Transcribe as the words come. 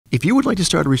If you would like to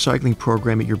start a recycling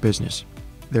program at your business,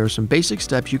 there are some basic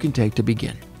steps you can take to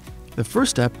begin. The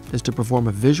first step is to perform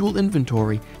a visual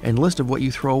inventory and list of what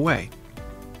you throw away.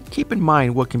 Keep in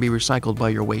mind what can be recycled by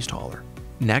your waste hauler.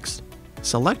 Next,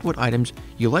 select what items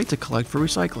you like to collect for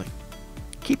recycling.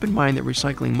 Keep in mind that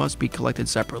recycling must be collected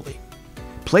separately.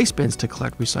 Place bins to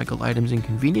collect recycled items in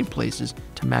convenient places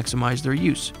to maximize their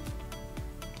use.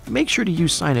 Make sure to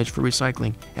use signage for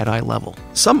recycling at eye level.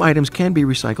 Some items can be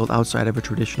recycled outside of a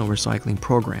traditional recycling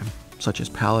program, such as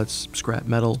pallets, scrap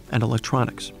metal, and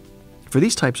electronics. For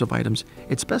these types of items,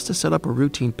 it's best to set up a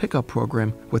routine pickup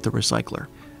program with the recycler.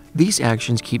 These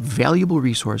actions keep valuable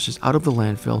resources out of the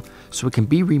landfill so it can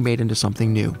be remade into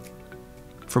something new.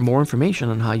 For more information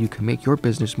on how you can make your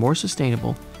business more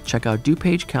sustainable, check out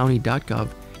DuPageCounty.gov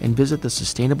and visit the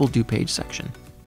Sustainable DuPage section.